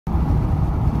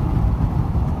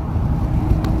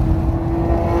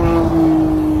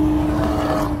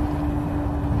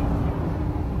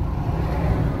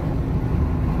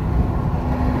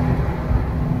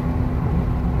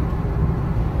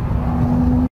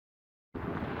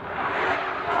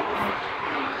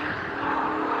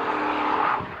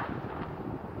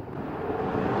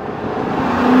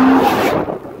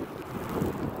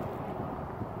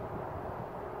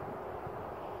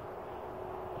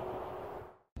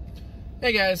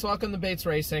Hey guys, welcome to Bates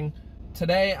Racing.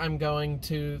 Today I'm going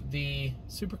to the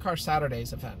Supercar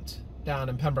Saturdays event down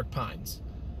in Pembroke Pines.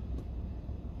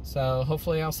 So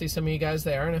hopefully I'll see some of you guys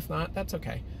there, and if not, that's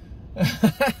okay.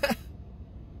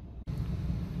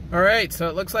 Alright, so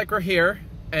it looks like we're here,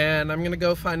 and I'm going to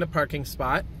go find a parking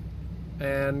spot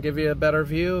and give you a better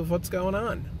view of what's going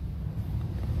on.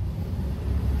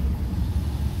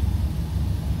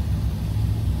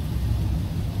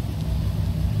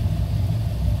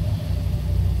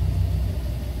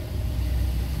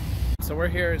 So we're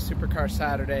here at Supercar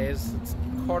Saturdays. It's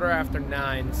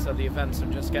 9:15, so the events are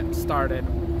just getting started.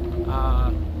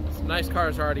 Some nice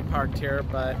cars are already parked here,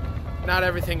 but not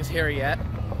everything's here yet.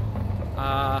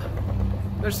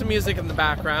 There's some music in the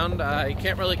background. You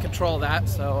can't really control that,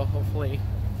 so hopefully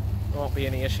there won't be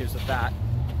any issues with that.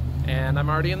 And I'm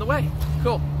already in the way.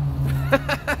 Cool.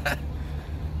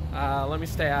 Let me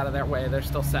stay out of their way. They're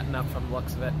still setting up from the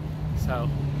looks of it. So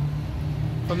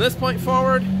from this point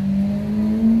forward,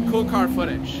 cool car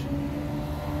footage.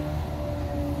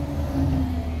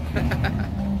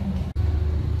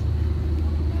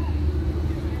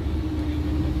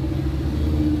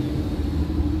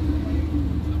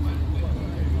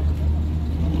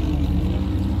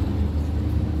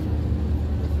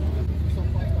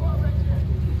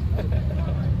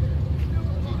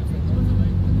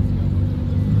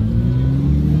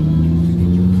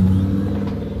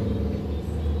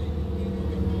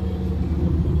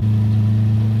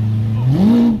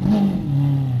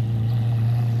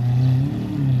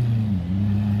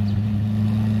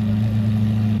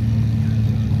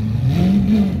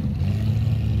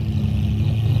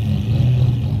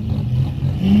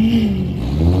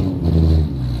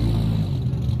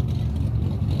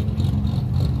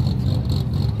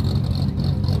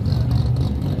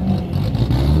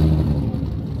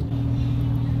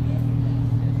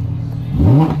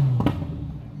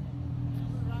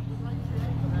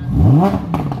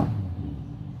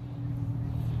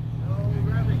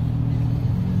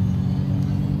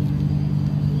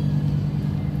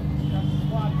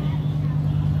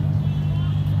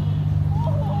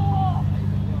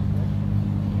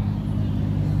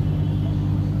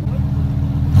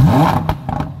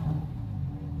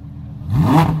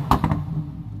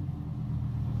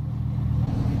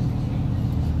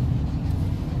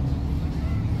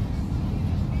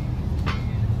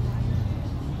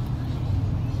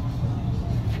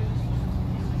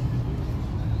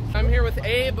 I'm here with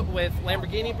Abe with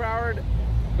Lamborghini Broward,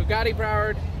 Bugatti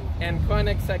Broward, and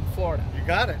Koenigsegg Florida. You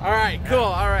got it. All right, cool.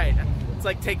 All right. It's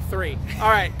like take 3. All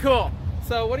right, cool.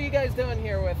 So what are you guys doing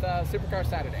here with Supercar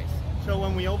Saturdays? So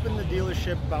when we opened the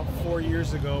dealership about 4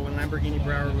 years ago, when Lamborghini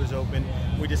Broward was open,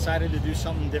 we decided to do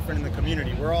something different in the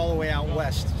community. We're all the way out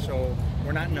west, so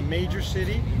we're not in a major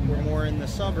city. We're more in the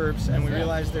suburbs, and we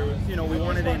realized there was, we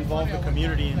wanted to involve the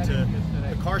community into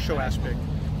the car show aspect.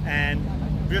 And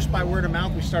just by word of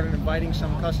mouth, we started inviting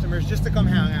some customers just to come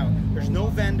hang out. There's no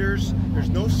vendors, there's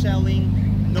no selling,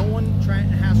 no one trying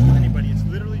to hassle anybody. It's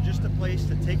literally just a place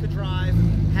to take a drive,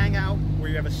 hang out, where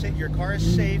you have your car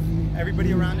is safe,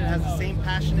 everybody around it has the same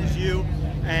passion as you,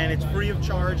 and it's free of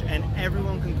charge, and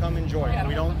everyone can come enjoy it.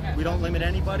 We don't limit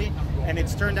anybody, and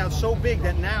it's turned out so big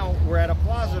that now we're at a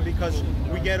plaza because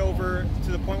we get over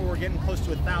to the point where we're getting close to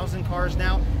 1,000 cars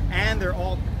now, and they're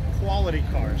all quality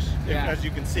cars, as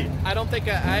you can see. I don't think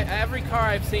every car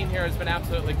I've seen here has been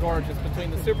absolutely gorgeous.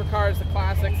 Between the supercars, the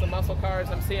classics, the muscle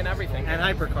cars, I'm seeing everything. And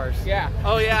hypercars. Yeah.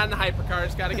 Oh yeah, and the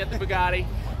hypercars. Got to get the Bugatti.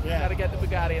 Yeah. Got to get the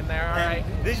Bugatti in there. All right.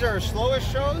 These are our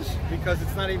slowest shows because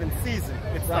it's not even season.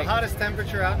 It's right. The hottest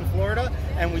temperature out in Florida,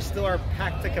 and we still are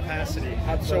packed to capacity.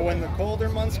 Absolutely. So when the colder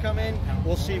months come in,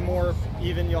 we'll see more.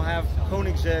 Even you'll have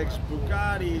Koenigsegg's,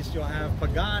 Bugattis, you'll have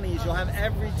Paganis, you'll have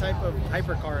every type of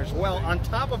hypercar as well, on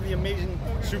top of the amazing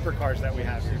supercars that we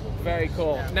have here. Very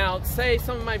cool. Yeah. Now, say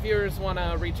some of my viewers want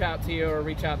to reach out to you or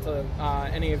reach out to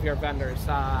any of your vendors.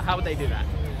 How would they do that?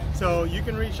 So you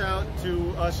can reach out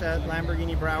to us at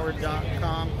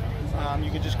LamborghiniBroward.com. You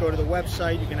can just go to the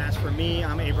website. You can ask for me.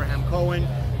 I'm Abraham Cohen.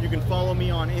 You can follow me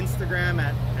on Instagram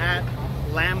at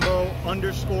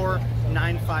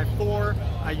Lambo_954.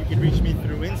 You can reach me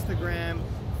through Instagram,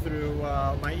 through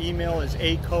my email is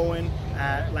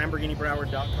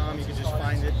acohen@LamborghiniBroward.com. You can just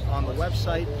find it on the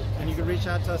website, and you can reach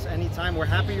out to us anytime. We're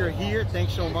happy you're here.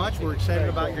 Thanks so much. We're excited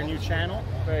about your new channel.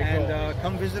 And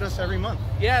come visit us every month.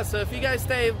 Yeah, so if you guys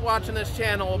stay watching this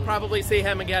channel, we'll probably see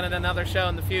him again at another show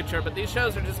in the future, but these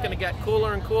shows are just going to get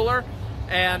cooler and cooler,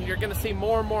 and you're going to see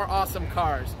more and more awesome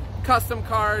cars. Custom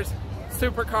cars,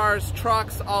 supercars,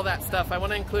 trucks, all that stuff. I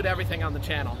want to include everything on the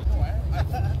channel.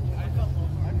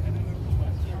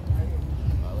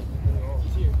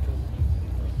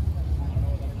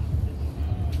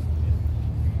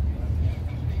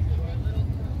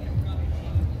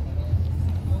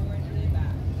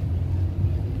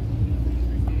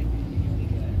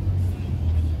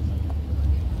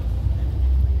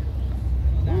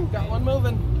 on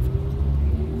moving.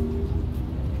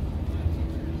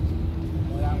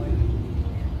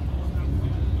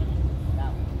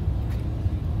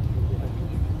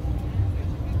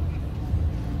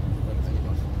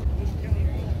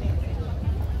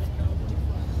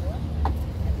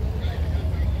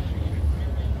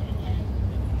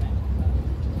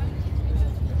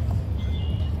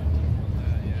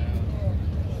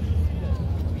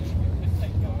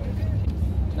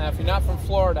 Now, if you're not from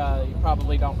Florida, you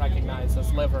probably don't recognize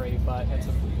this livery, but it's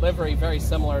a livery very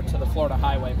similar to the Florida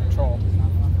Highway Patrol.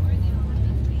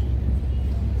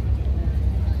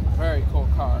 Very cool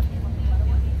car.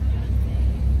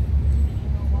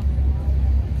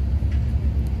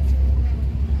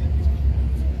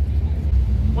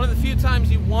 One of the few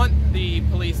times you want the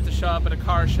police to show up at a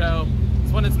car show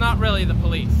is when it's not really the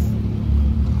police.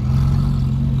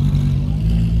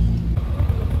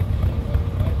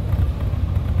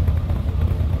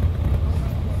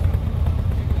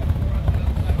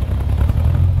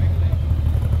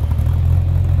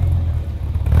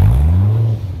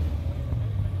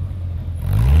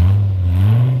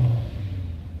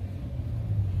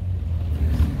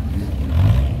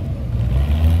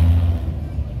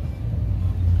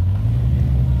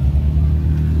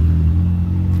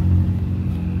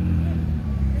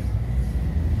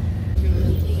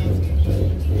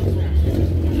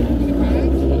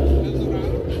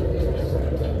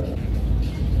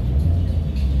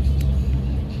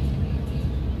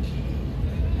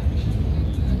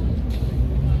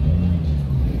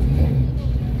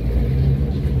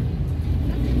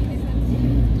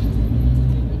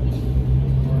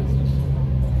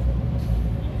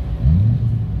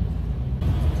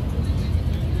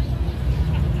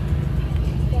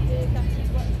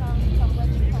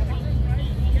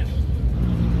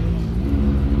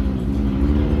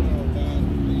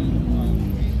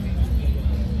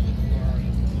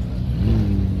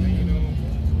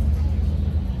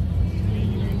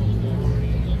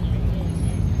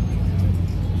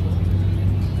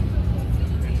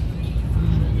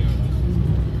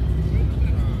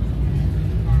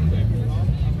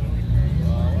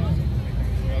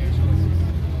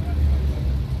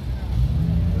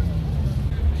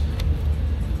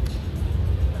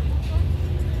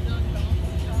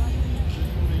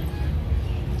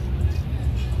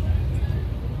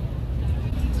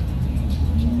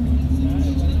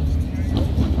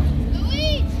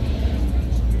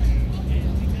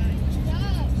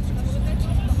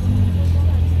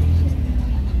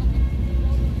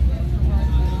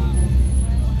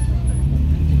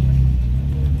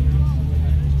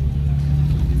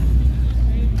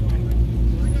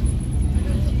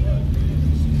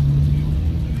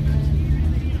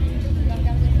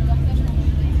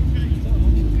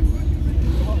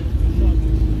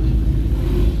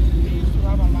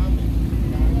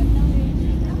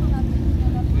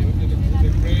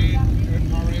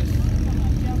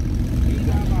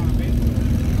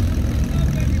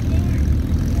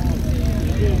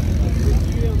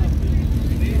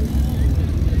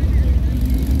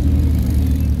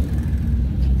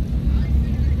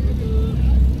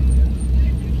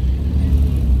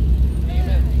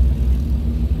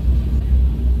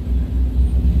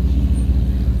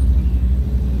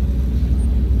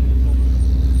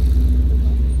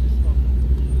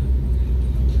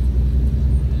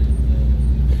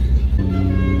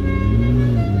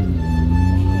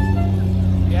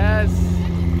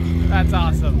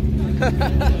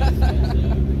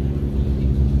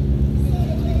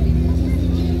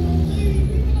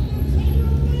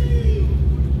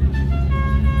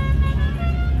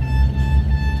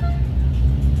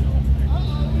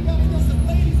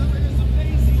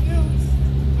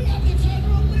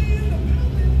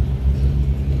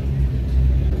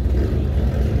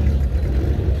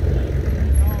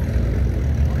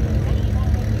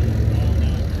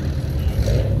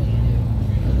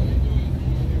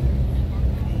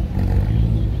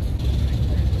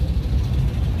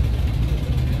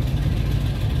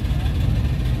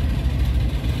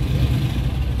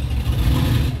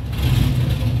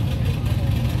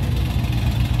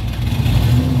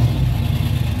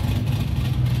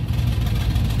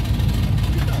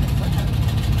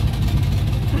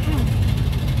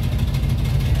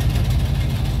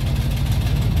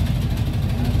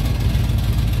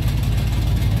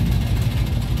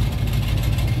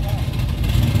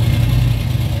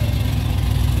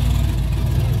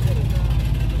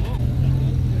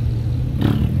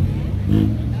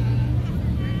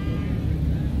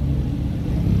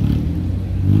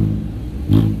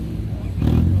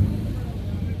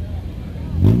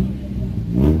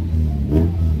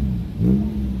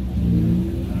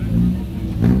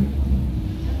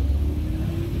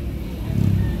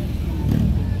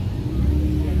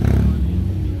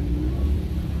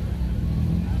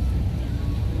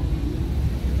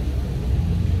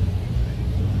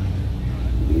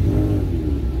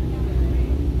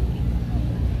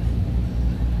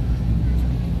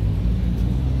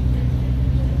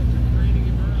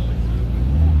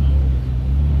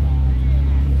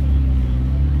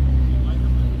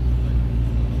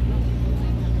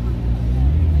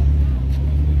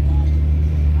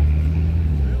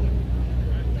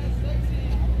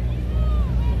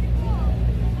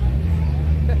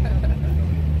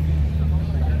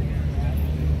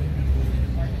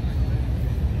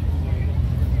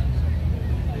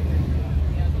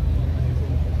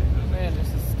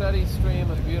 stream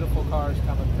of beautiful cars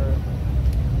coming through.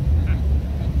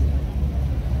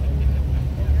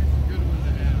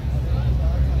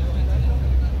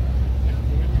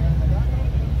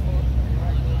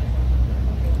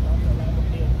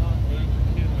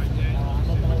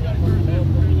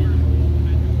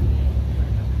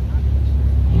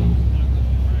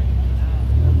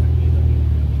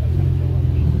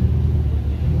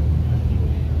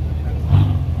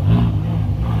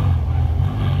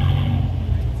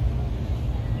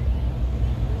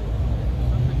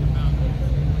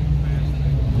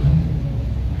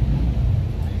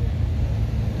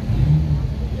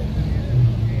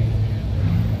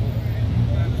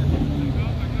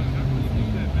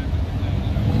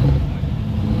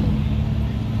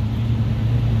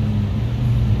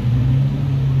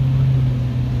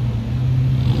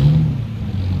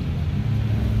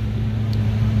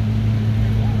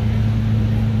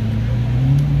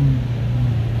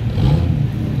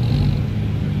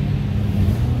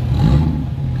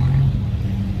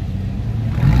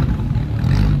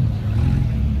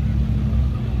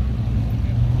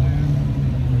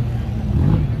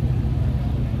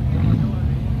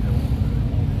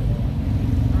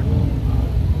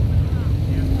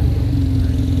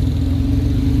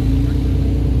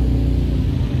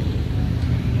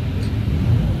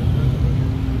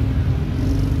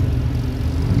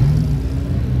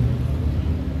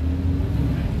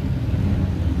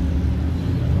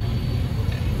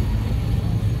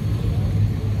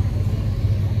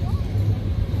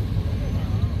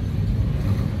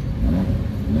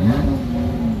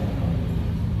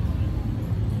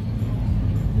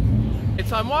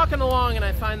 So I'm walking along and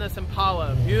I find this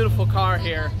Impala, beautiful car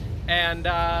here, and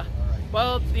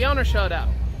well, the owner showed up,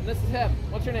 and this is him.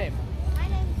 What's your name? My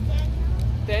name's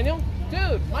Daniel. Daniel?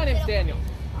 Dude, my name's Daniel.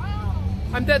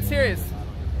 I'm dead serious.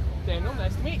 Daniel,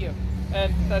 nice to meet you.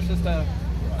 And that's just I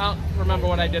don't remember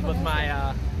what I did with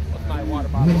my water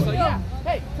bottle. So yeah,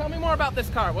 hey, tell me more about this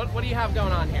car. What do you have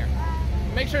going on here?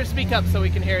 Make sure to speak up so we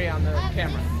can hear you on the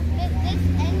camera. This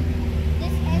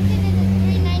engine is a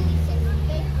 396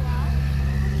 big block.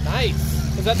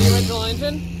 Nice. Is that the original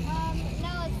engine? No, it's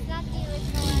not the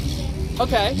original engine.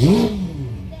 Okay.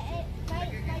 My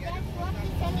dad swapped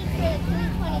this engine for a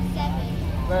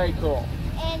 327. Very cool.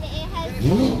 And it has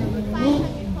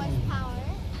 500 horsepower.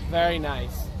 Very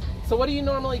nice. So what do you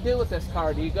normally do with this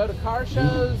car? Do you go to car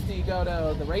shows? Do you go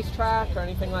to the racetrack or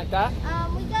anything like that? We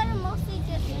go to mostly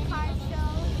just car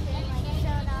shows and like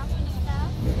showed off and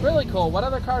stuff. Really cool. What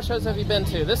other car shows have you been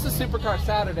to? This is Supercar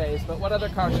Saturdays, but what other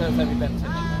car shows have you been to?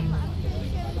 I'm pretty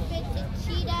sure we've been to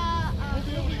Cheetah,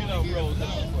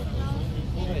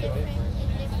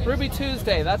 Ruby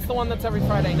Tuesday. That's the one that's every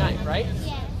Friday night, right?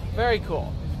 Yeah. Very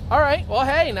cool. All right. Well,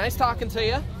 hey, nice talking to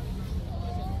you.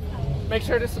 Make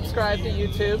sure to subscribe to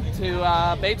YouTube,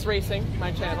 to Bates Racing,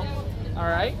 my channel. All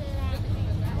right.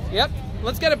 Yep.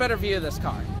 Let's get a better view of this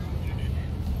car.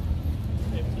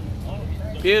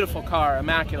 Beautiful car,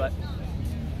 immaculate.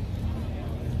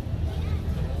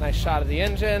 Nice shot of the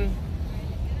engine.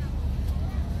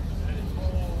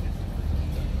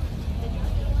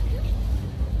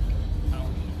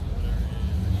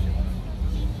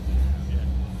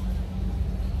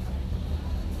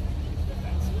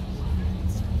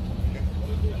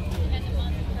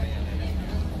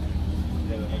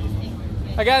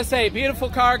 I gotta say, beautiful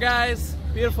car, guys.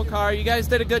 Beautiful car. You guys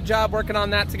did a good job working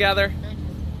on that together.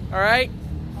 All right?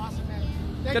 Awesome,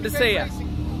 man. Good to see you.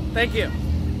 Thank you.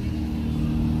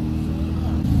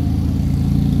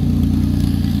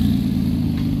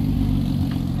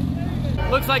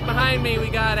 Looks like behind me we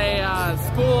got a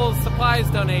school supplies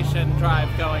donation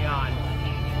drive going on.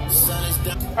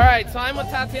 All right, so I'm with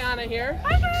Tatiana here.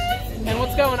 Hi guys! And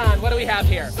what's going on? What do we have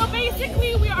here? So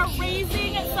basically we are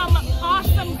raising some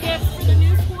awesome gifts for the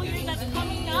new school year that's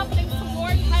coming up thanks to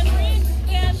Lord Henry.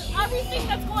 And everything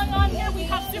that's going on here, we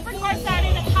have Supercar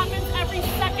Saturday that happens every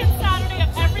second Saturday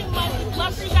of every month. We'd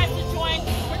love for you guys to join.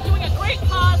 We're doing a great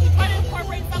cause. We try to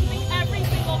incorporate something every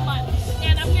single month.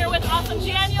 And I'm here with awesome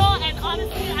Daniel, and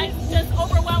honestly I'm just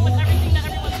overwhelmed with everything that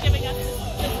everyone's giving us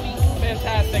this week.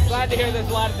 Fantastic. Glad to hear there's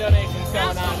a lot of donations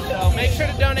going on. So make sure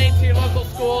to donate to your local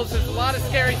schools. There's a lot of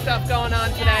scary stuff going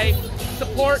on today.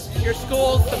 Support your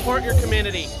schools, support your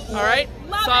community. All right?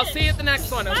 So I'll see you at the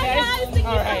next one, okay? Bye guys. Thank you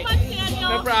so much, Daniel.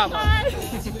 No problem. Bye.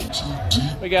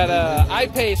 We got a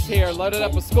iPace here loaded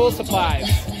up with school supplies.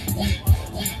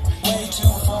 Way too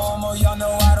formal, y'all know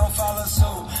I don't follow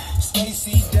suit.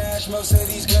 Stacy Dash, most of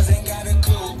these girls ain't got a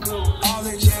clue. All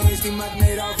the J's, they might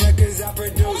made all records I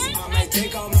produce. I might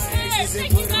take all my exes and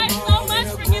put them all in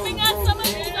a group. Thank you guys so much for giving us some of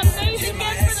these amazing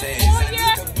gifts for the school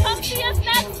year. Come see us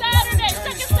next Saturday,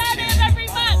 second Saturday of every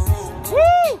month.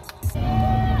 Woo!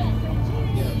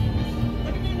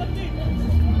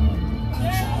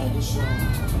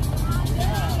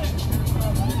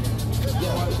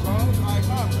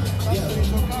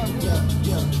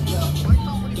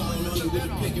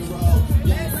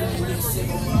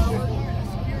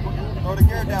 Throw the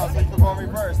gear down so you can go in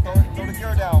reverse. Throw the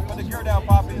gear down. Put the gear down,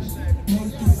 Poppy.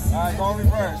 Alright, go in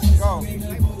reverse. Go.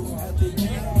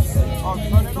 Oh,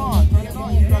 turn it on. Turn it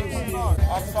on. You gotta turn it on.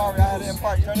 I'm sorry, I had it in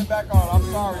park. Turn it back on. I'm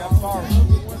sorry.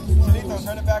 Chinito,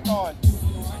 turn it back on.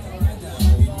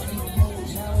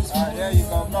 Alright, there you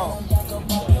go. Go.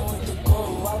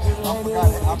 I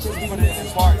forgot it. I put it in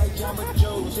park.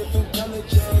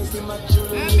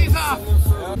 And he's off.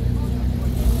 Yep.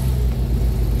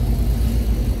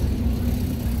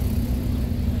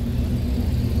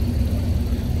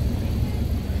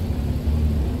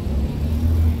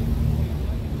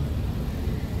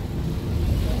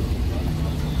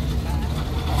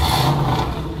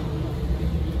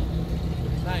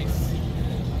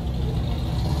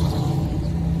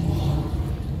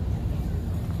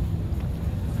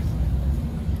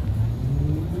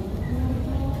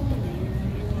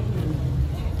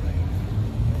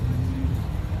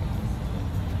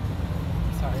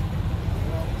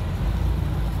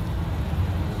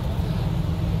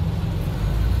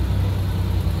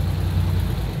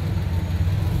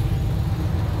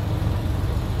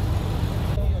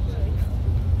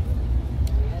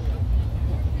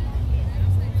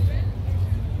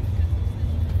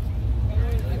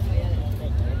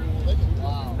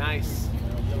 Nice.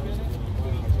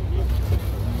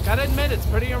 Gotta admit, it's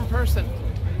prettier in person.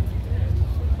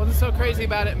 Wasn't so crazy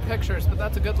about it in pictures, but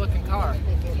that's a good looking car.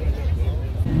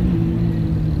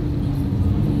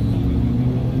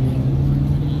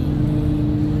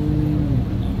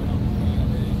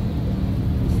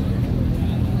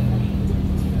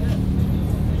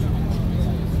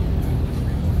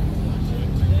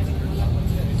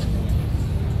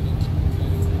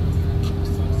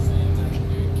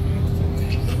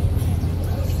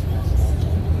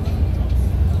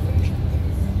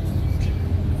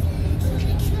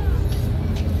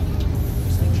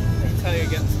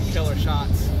 Getting some killer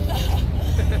shots.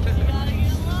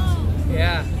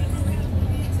 Yeah.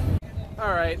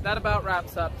 Alright, that about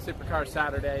wraps up Supercar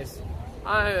Saturdays.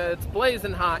 It's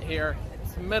blazing hot here.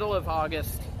 It's the middle of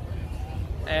August.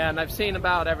 And I've seen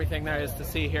about everything there is to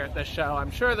see here at this show.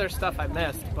 I'm sure there's stuff I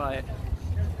missed, but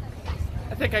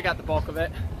I think I got the bulk of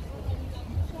it.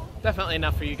 Definitely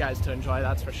enough for you guys to enjoy,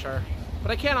 that's for sure.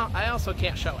 But I also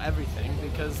can't show everything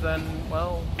because then,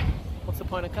 well, what's the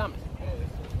point of coming?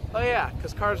 Oh yeah,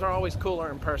 because cars are always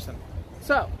cooler in person.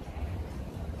 So,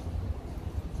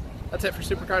 that's it for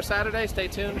Supercar Saturday. Stay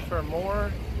tuned for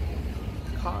more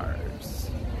cars.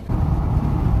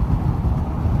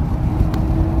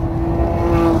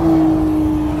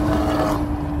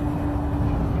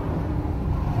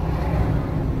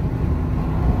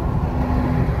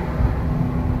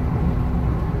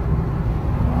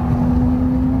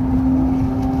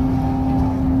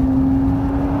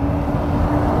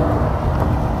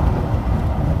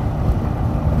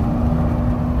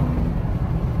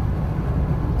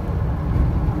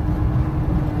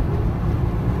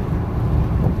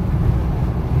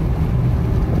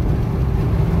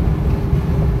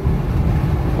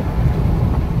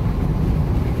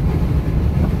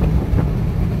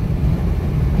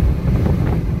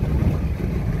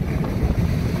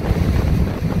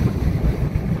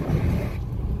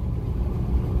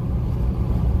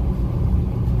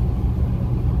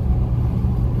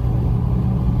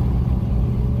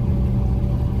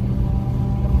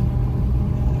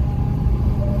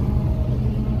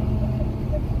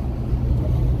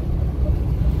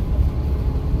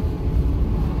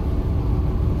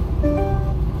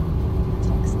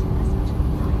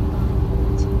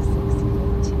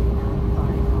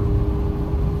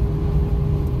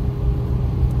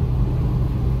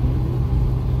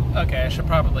 Okay, I should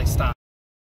probably stop.